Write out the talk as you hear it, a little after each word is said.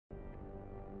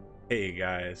Hey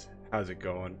guys, how's it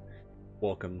going?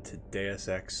 Welcome to Deus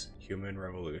Ex Human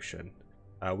Revolution.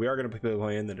 We are going to be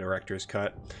playing the director's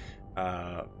cut,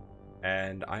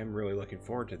 and I'm really looking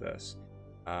forward to this.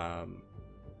 I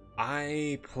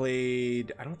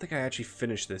don't think I actually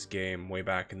finished this game way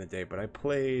back in the day, but I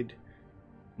played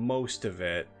most of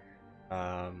it. It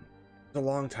was a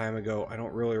long time ago, I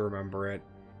don't really remember it,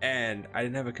 and I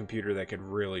didn't have a computer that could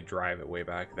really drive it way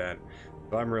back then,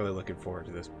 so I'm really looking forward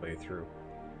to this playthrough.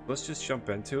 Let's just jump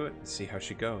into it and see how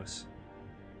she goes.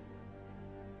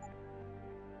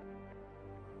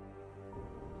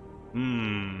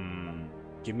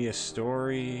 Give me a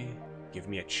story, give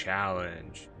me a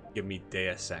challenge, give me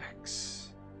Deus Ex.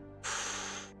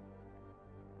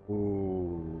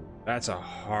 Ooh, that's a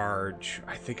hard...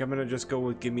 I think I'm gonna just go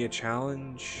with give me a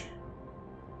challenge.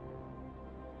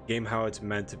 Game how it's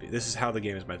meant to be. This is how the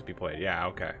game is meant to be played. Yeah,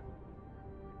 okay.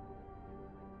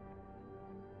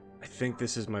 I think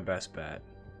this is my best bet.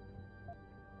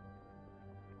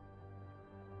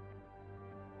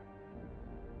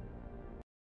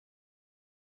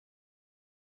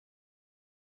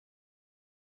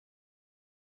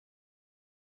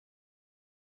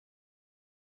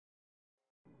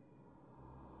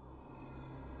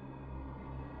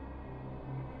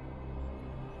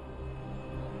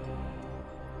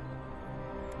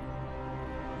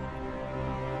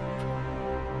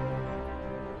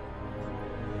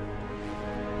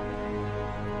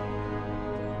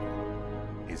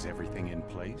 Is everything in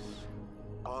place?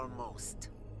 Almost.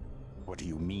 What do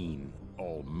you mean,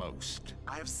 almost?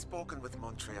 I have spoken with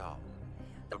Montreal.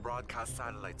 The broadcast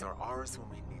satellites are ours when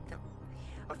we need them.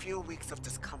 A few weeks of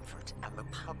discomfort, and the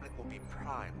public will be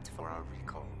primed for our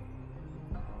recall.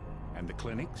 And the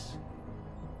clinics?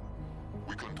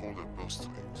 We control their birth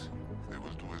rates. They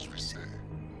will do as we say.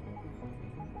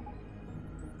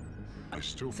 I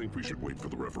still think we should wait for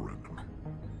the referendum.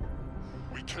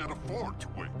 We can't afford to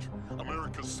wait.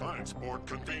 America's Science Board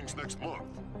convenes next month.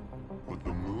 But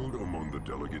the mood among the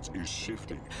delegates is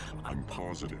shifting. I'm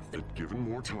positive that given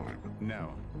more time...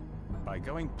 No. By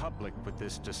going public with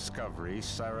this discovery,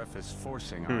 Sarif is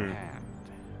forcing our hand.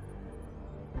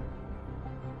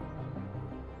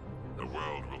 The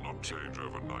world will not change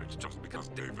overnight just because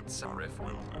David Sarif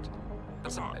wills it.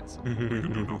 Besides, we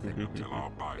can do nothing until our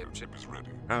biochip is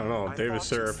ready. I don't know, I David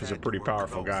thought you Sarif is a said pretty you were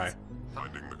powerful close. guy.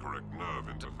 Finding the correct nerve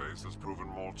interface has proven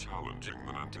more challenging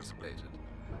than anticipated.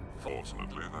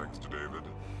 Fortunately, thanks to David,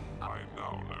 I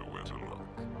now know where to look.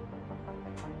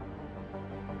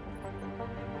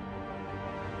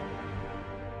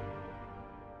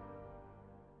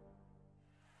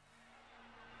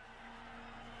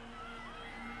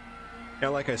 Yeah,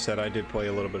 like I said, I did play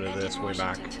a little bit of this way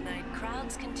back. Tonight,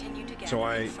 crowds continue to gather So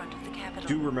I in front of the Capitol.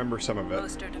 do remember some of it.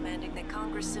 Most are demanding that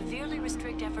Congress severely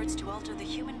restrict efforts to alter the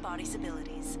human body's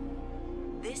abilities.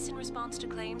 This in response to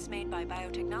claims made by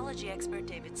biotechnology expert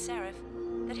David Sarif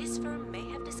that his firm may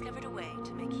have discovered a way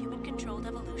to make human-controlled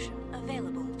evolution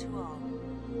available to all.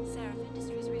 Sarif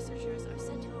Industries researchers are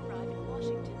set to arrive in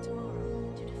Washington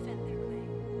tomorrow to defend their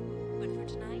claim. But for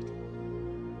tonight,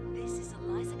 this is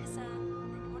Eliza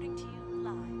Kassan reporting to you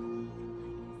live from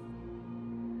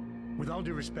Vegas. With all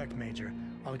due respect, Major,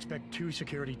 I'll expect 2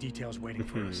 security details waiting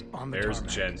for us on the There's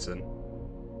tarmac. Jensen.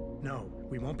 No,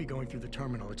 we won't be going through the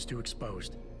terminal. It's too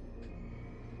exposed.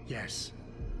 Yes.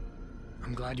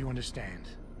 I'm glad you understand.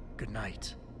 Good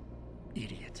night,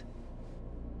 idiot.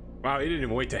 Wow, he didn't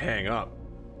even wait to hang up.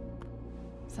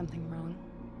 Something wrong?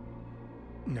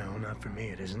 No, not for me,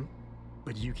 it isn't.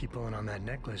 But you keep pulling on that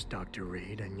necklace, Dr.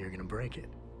 Reed, and you're gonna break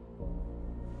it.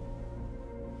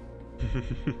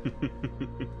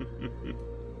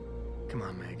 Come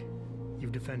on, Meg.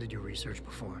 You've defended your research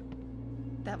before.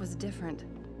 That was different.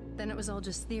 Then it was all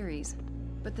just theories.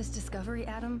 But this discovery,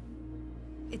 Adam,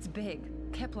 it's big.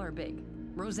 Kepler big.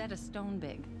 Rosetta Stone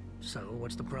big. So,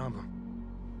 what's the problem?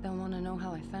 They'll want to know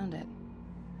how I found it.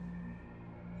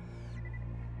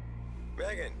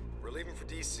 Megan, we're leaving for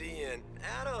DC and...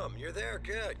 Adam, you're there.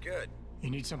 Good, good. You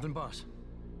need something, boss?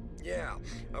 Yeah,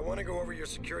 I want to go over your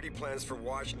security plans for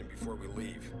Washington before we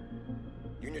leave.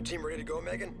 You and your team ready to go,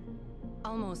 Megan?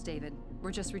 Almost, David.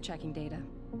 We're just rechecking data.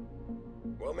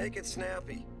 Well, make it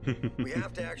snappy. We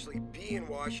have to actually be in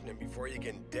Washington before you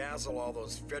can dazzle all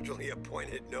those federally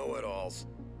appointed know-it-alls.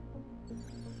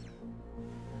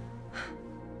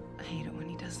 I hate it when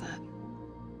he does that.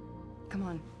 Come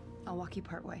on, I'll walk you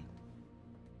part way.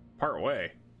 Part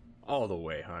way. All the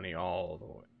way, honey, all the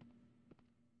way.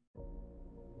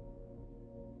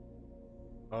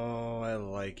 Oh, I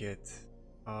like it.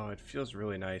 Oh, it feels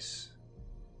really nice.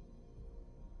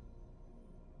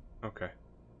 Okay.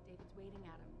 David's waiting,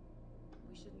 Adam.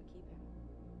 We shouldn't keep him.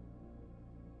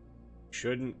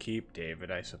 shouldn't keep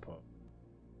David, I suppose.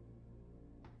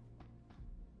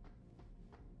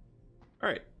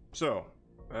 Alright, so,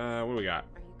 what do we got?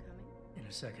 Are you coming? In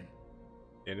a second.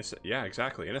 Yeah,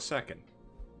 exactly, in a second.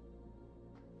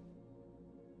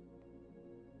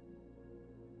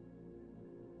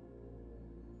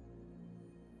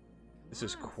 This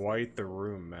is quite the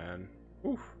room, man.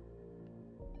 Oof.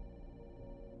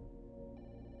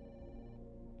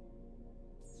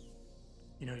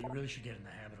 You know, you really should get in the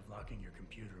habit of locking your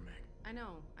computer, Meg. I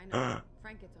know.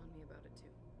 Frank gets on me about it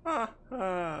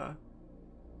too.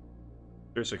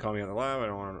 Seriously, call me on the lab. I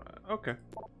don't want to. Okay.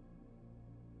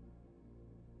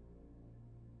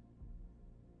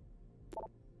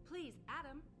 Please,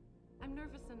 Adam. I'm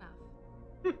nervous enough.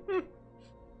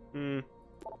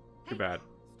 Too bad.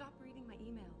 Stop reading my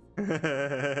emails.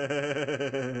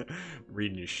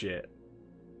 Reading your shit.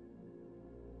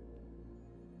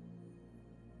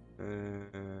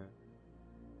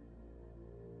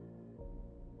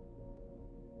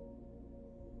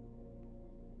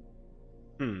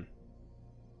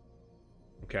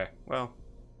 Okay, well.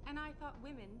 And I thought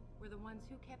women were the ones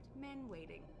who kept men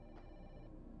waiting.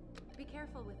 Be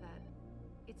careful with that.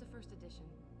 It's a first edition.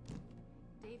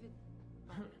 David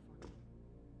bought it for me.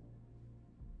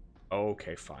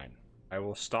 Okay, fine. I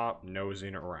will stop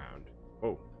nosing around.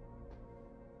 Oh.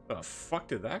 The fuck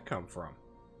did that come from?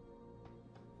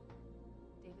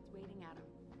 David's waiting, Adam.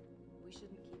 We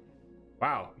shouldn't keep him.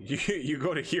 Wow, you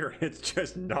go to here and it's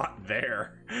just not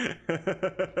there.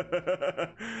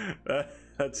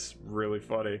 That's really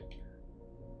funny.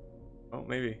 Oh,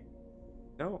 maybe.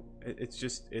 No, it's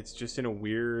just in a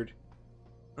weird.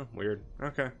 Oh, weird.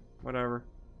 Okay, whatever.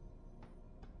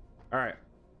 All right,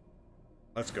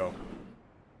 let's go.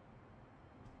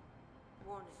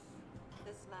 Warning.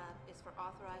 This lab is for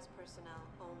authorized personnel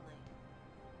only.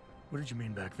 What did you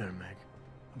mean back there, Meg?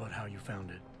 About how you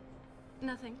found it?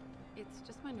 Nothing. It's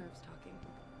just my nerves talking.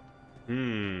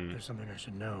 There's something I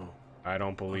should know. I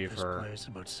don't believe about her. This place,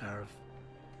 about Sarif.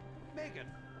 Megan,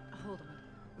 Hold on.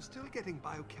 we're still getting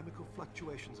biochemical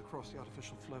fluctuations across the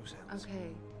artificial flow cells.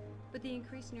 Okay. But the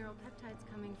increased neural peptides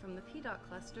coming from the PDOT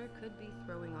cluster could be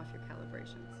throwing off your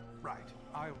calibrations. Right.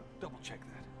 I'll double check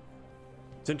that.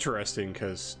 It's interesting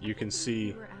because you can see.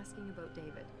 You were asking about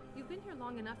David. You've been here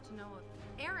long enough to know of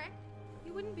Eric.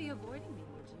 You wouldn't be avoiding me,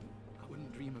 would you? I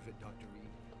wouldn't dream of it, Dr. Reed.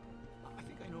 I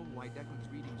think I know why Declan's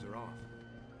readings are off.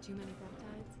 Too many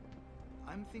peptides?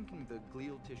 I'm thinking the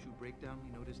glial tissue breakdown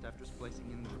we noticed after splicing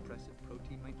in the repressive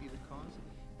protein might be the cause.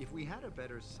 If we had a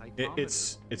better cytometer...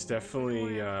 It's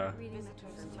definitely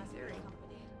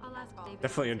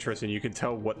definitely interesting. You can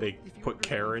tell what they put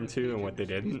care into and what they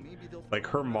didn't. Like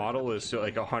her model is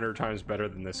like 100 times better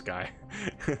than this guy.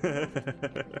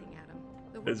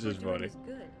 It's just funny.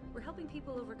 Good. We're helping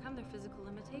people overcome their physical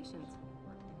limitations.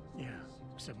 Yeah,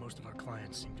 except most of our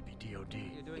clients seem to be DOD.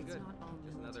 You're doing It's good. not all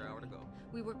Just another hour to go.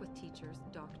 We work with teachers,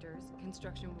 doctors,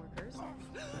 construction workers.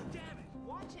 Damn it!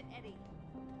 Watch it, Eddie.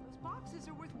 Those boxes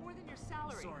are worth more than your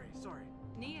salary. Sorry.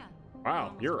 Nia. Wow,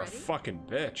 almost you're ready? a fucking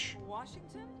bitch.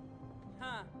 Washington?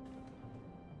 Huh.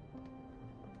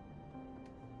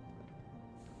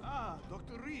 Ah,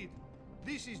 Dr. Reed.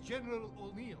 This is General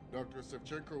O'Neill. Dr.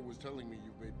 Sevchenko was telling me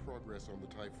you've made progress on the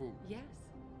Typhoon. Yes,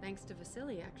 thanks to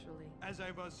Vasily, actually. As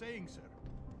I was saying, sir,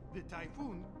 the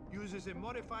Typhoon uses a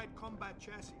modified combat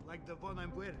chassis like the one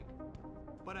I'm wearing.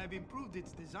 But I've improved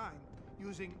its design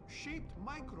using shaped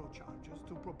microcharges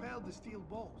to propel the steel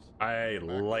balls. I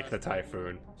like the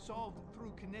Typhoon. Solved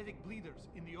through kinetic bleeders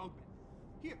in the augment.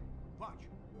 Here, watch.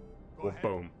 Go Well, ahead.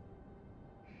 boom.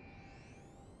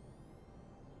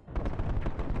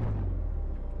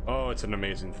 Oh, it's an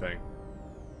amazing thing.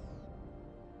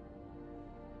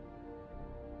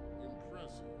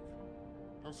 Impressive.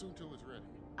 How soon till it's ready?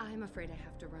 I'm afraid I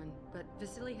have to run, but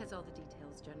Vasily has all the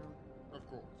details, General. Of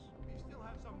course. We still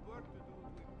have some work to do to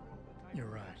improve the Typhoon.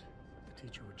 You're right. The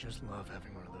teacher would just love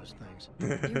having one of those things.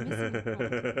 You're missing the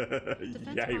point.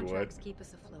 Defense Yeah, he would. contracts keep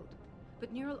us afloat.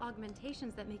 But neural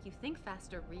augmentations that make you think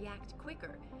faster, react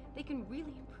quicker, they can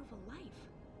really improve a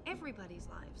life. Everybody's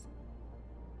lives.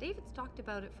 David's talked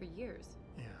about it for years.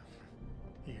 Yeah,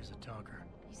 he is a talker.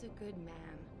 He's a good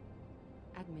man.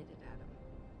 Admit it, Adam.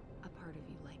 A part of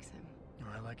you likes him.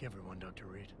 I like everyone, Dr.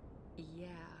 Reed. Yeah,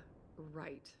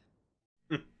 right.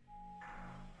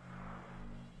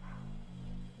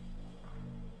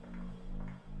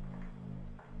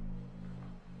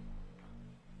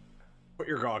 Put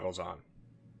your goggles on.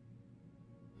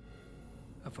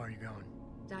 How far are you going?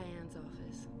 Diane's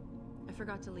office. I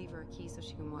forgot to leave her a key so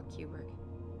she can walk Kubrick.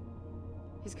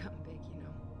 He's gotten big, you know.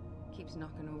 Keeps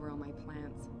knocking over all my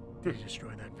plants. Did you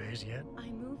destroy that vase yet? I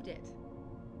moved it.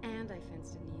 And I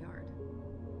fenced in the yard.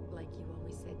 like you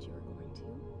always said you were going to.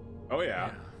 Oh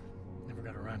yeah. Never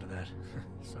got around to that.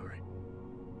 Sorry.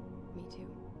 Me too.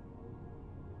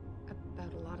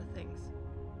 About a lot of things.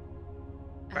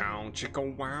 Bow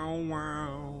chicka wow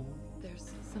wow.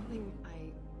 There's something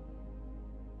I...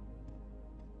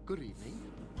 Good evening.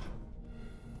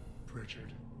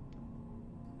 Pritchard.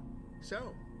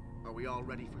 So, are we all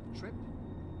ready for the trip?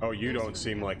 Oh, you don't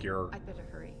seem like you're... I'd better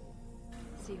hurry.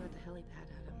 See you at the helipad,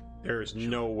 Adam. There's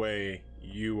no way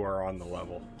you are on the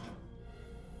level.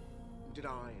 Did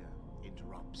I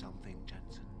interrupt something,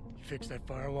 Jensen? You fixed that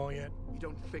firewall yet? You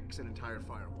don't fix an entire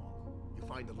firewall. You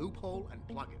find the loophole and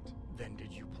plug it. Then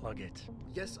did you plug it?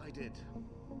 Yes, I did.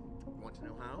 You want to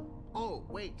know how? Oh,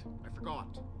 wait, I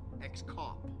forgot.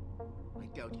 Ex-cop. I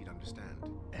doubt you'd understand.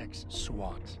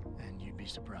 Ex-SWAT, and you'd be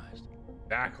surprised.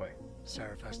 Exactly.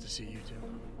 Sarif has to see you too.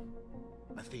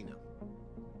 Athena.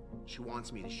 She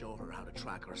wants me to show her how to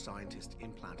track our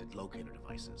scientist-implanted locator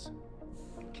devices.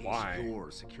 In case your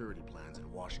security plans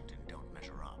in Washington don't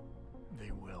measure up.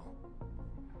 They will.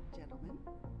 Gentlemen,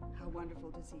 how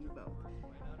wonderful to see you both.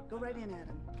 Go right in,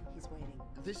 Adam. He's waiting.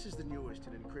 This is the newest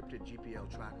in encrypted GPL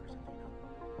trackers, Athena.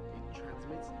 It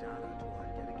transmits data to our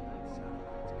dedicated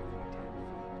satellites every 10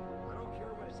 feet. I don't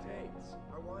care what it takes.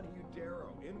 I want Hugh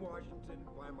Darrow in Washington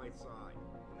by my side.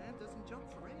 The man doesn't jump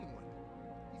for anyone.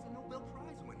 He's a Nobel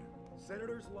Prize winner.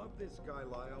 Senators love this guy,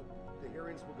 Lyle. The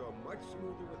hearings will go much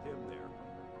smoother with him there.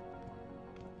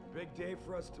 Big day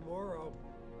for us tomorrow.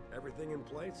 Everything in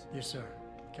place? Yes, sir.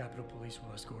 Capitol Police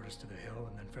will escort us to the Hill,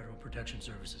 and then Federal Protection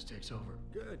Services takes over.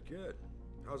 Good, good.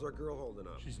 How's our girl holding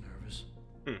up? She's nervous.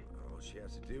 All she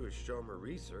has to do is show him her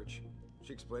research.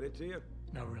 She explain it to you?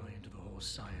 Not really into the whole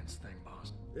science thing,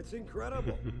 boss. It's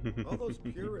incredible. All those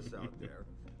purists out there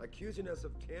accusing us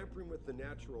of tampering with the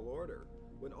natural order,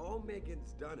 when all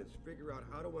Megan's done is figure out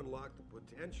how to unlock the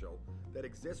potential that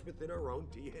exists within our own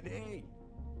DNA.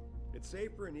 It's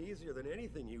safer and easier than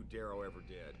anything you Darrow ever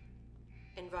did.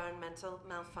 Environmental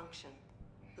malfunction.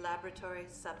 Laboratory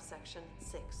subsection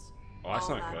 6. Oh, that's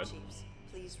All not lab good. chiefs,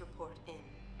 please report in.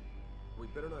 We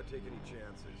better not take any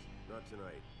chances. Not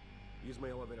tonight. Use my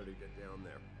elevator to get down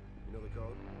there. You know the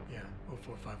code? Yeah,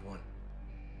 0451.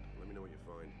 Let me know what you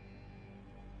find.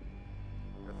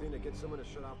 Athena, get someone to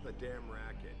shut off the damn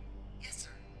racket. Yes,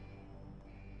 sir.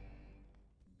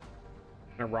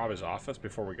 Can I rob his office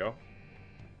before we go?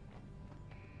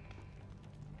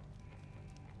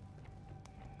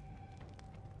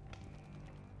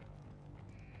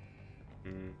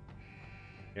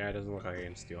 Yeah, it doesn't look like I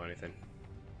can steal anything.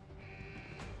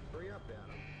 Hurry up,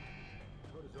 Adam.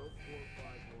 Code is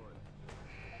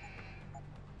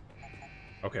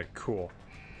 0451. Okay, cool.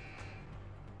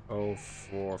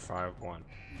 0451.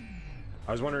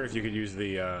 I was wondering if you could use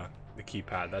the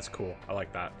keypad. That's cool. I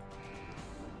like that.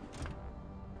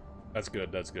 That's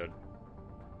good. That's good.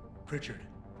 Pritchard,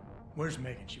 where's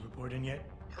Megan? She report in yet?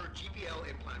 Her GPL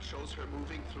implant shows her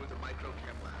moving through the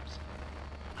microchem labs.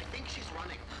 I think she's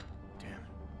running. Damn.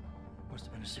 Must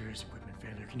have been a serious equipment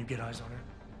failure. Can you get eyes on her?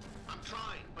 I'm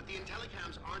trying, but the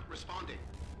intellicams aren't responding.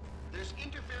 There's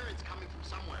interference coming from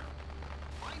somewhere.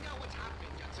 Find out what's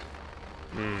happening, Jensen.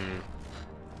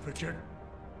 Pritchard?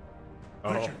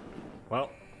 Oh. Pritchard.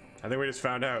 Well, I think we just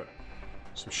found out.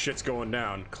 Some shit's going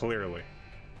down, clearly.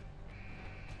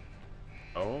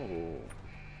 Oh.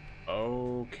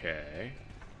 Okay.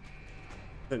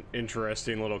 An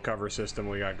interesting little cover system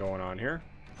we got going on here.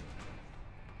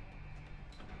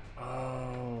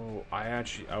 Oh,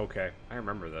 okay, I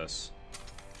remember this.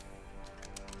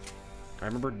 I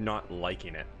remember not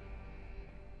liking it.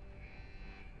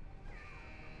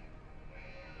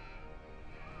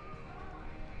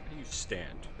 How do you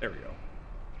stand? There we go.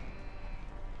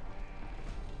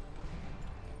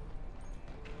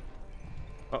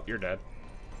 Oh, you're dead.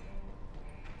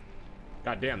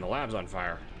 God damn, the lab's on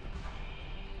fire.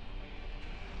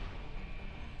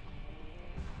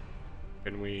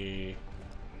 Can we...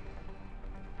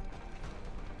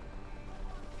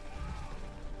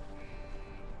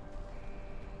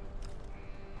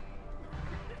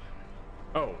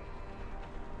 Oh.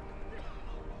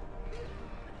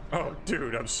 Oh,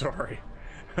 dude, I'm sorry.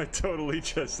 I totally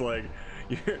just, like,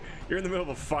 you're in the middle of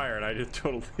a fire and I just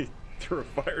totally threw a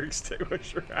fire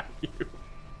extinguisher at you.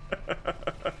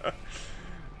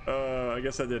 I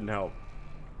guess that didn't help.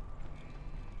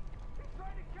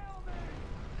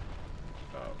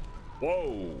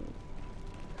 Whoa.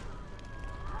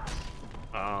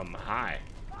 Hi.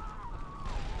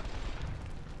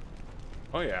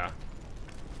 Oh, yeah.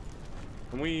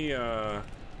 Can we,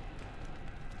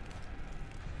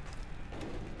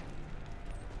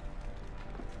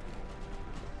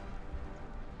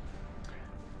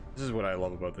 This is what I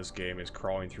love about this game, is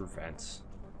crawling through vents.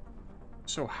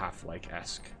 So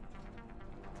Half-Life-esque.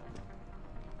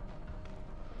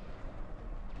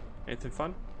 Anything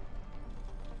fun?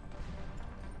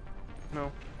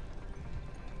 No.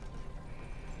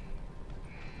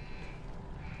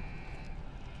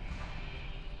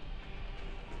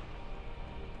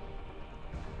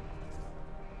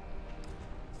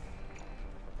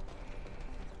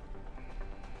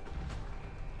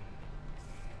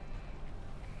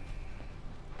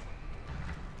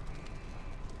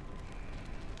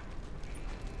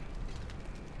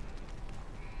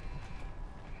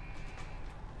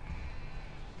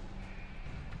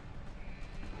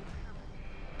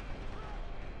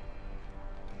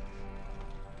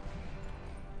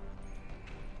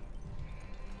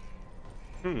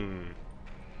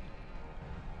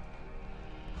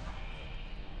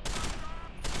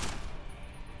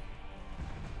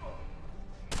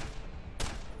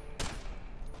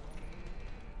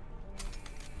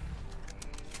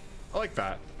 I like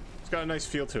that. It's got a nice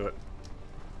feel to it.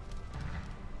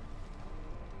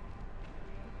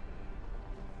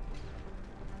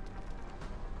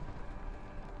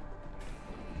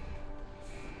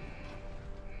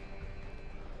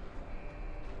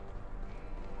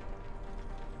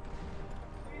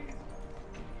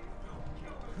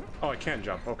 Oh, I can't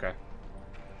jump. Okay.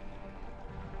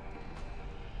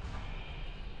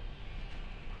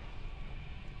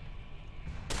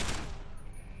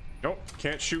 Nope,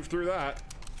 can't shoot through that.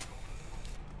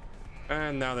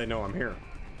 And now they know I'm here.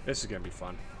 This is gonna be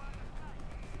fun.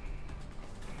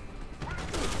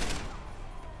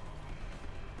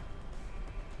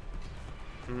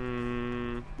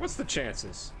 What's the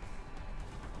chances?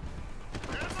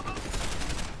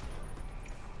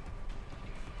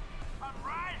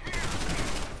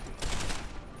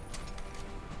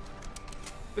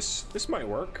 This might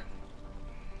work.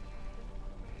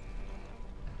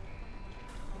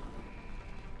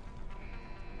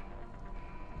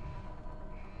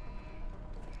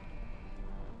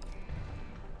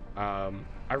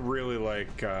 I really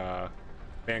like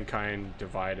Mankind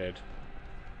Divided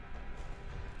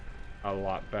a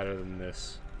lot better than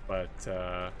this, but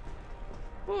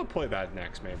we'll play that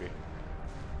next maybe.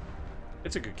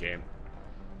 It's a good game.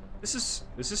 This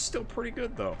is still pretty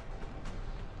good though.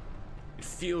 It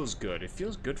feels good. It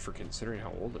feels good for considering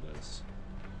how old it is.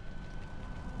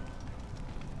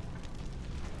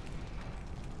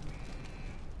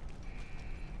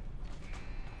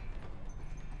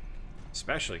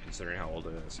 Especially considering how old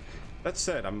it is. That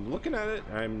said, I'm looking at it,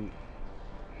 and I'm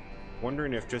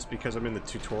wondering if just because I'm in the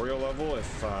tutorial level,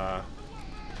 if, oh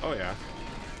yeah.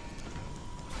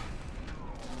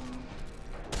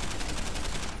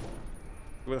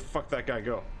 Where the fuck that guy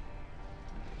go?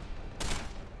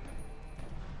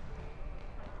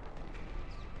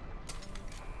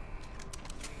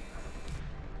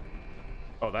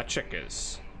 Oh, that chick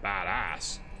is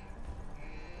badass.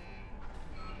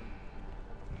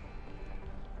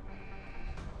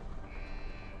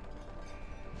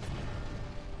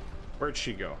 Where'd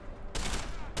she go?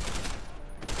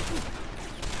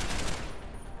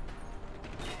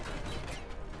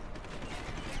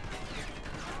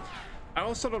 I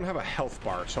also don't have a health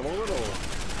bar, so I'm a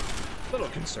little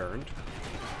concerned.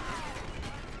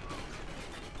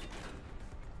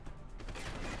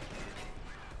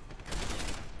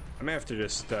 I may have to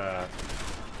just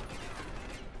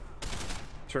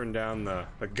turn down the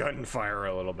gunfire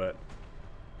a little bit.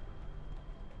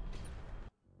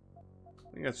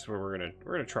 I think that's where we're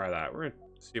gonna try that. We're gonna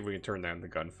see if we can turn down the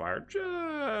gunfire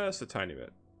just a tiny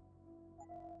bit.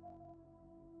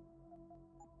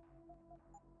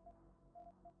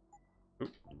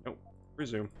 Oop, nope.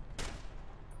 Resume.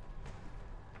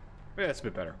 Yeah, that's a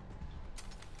bit better.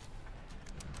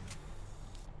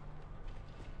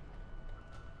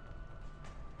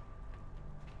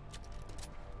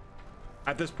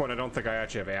 At this point, I don't think I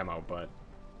actually have ammo, but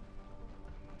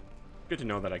good to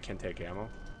know that I can take ammo.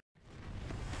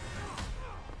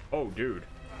 Oh, dude.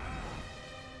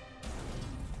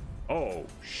 Oh,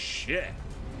 shit.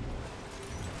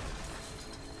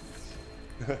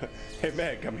 Hey,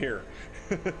 Meg, I'm here.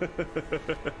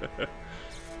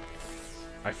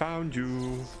 I found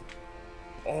you.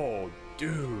 Oh,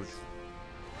 dude.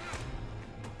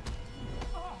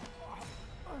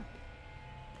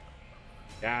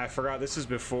 Yeah, I forgot. This is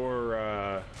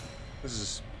before, this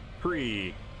is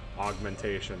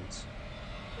pre-augmentations.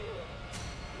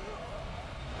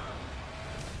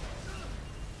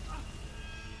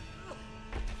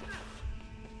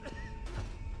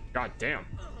 God damn.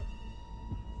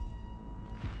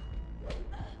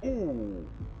 Ooh.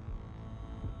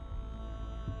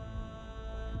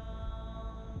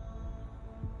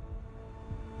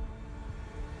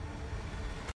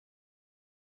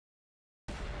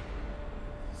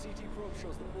 probe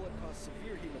shows the bullet caused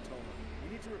severe hematoma.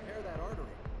 We need to repair that artery.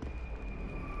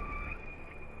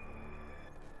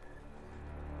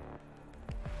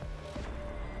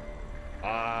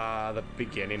 Ah, the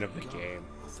beginning of the game.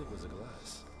 How thick was the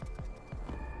glass?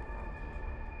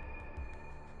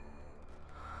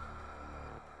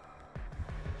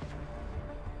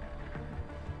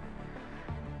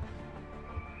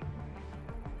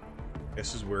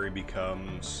 This is where he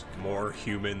becomes more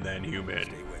human than human.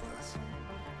 Stay with us.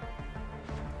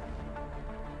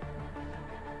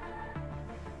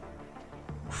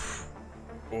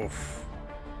 Oof.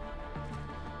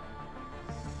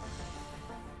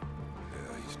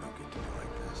 Yeah, he's no good to me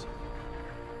like this.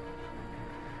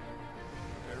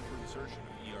 Prepare for insertion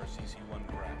of ERCC-1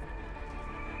 craft.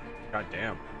 God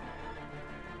damn.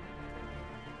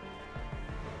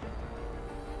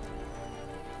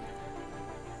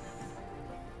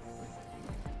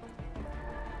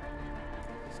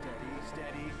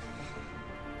 Steady.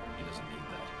 He doesn't need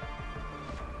that.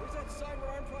 Where's that cyber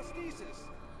arm prosthesis?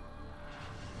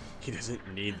 He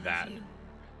doesn't need that.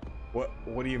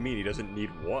 What do you mean he doesn't need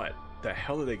what? The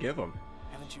hell did they give him?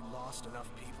 Haven't you lost enough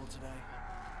people today?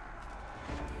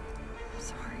 I'm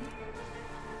sorry.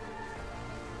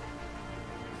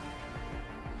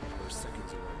 We're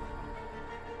seconds away.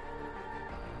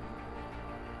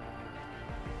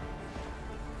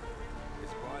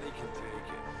 His body can take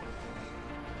it.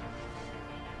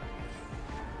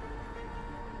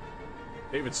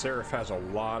 David Sarif has a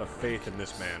lot of faith in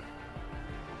this man.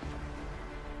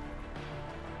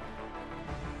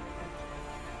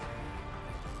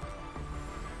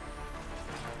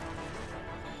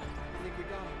 I think we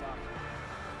got him, Doc.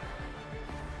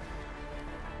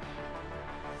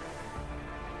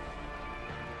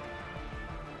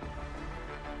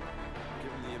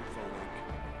 Give him the info link.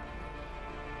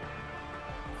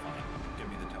 Fine. Give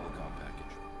me the telecom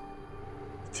package.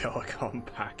 Telecom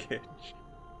package.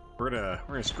 We're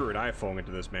gonna screw an iPhone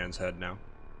into this man's head now.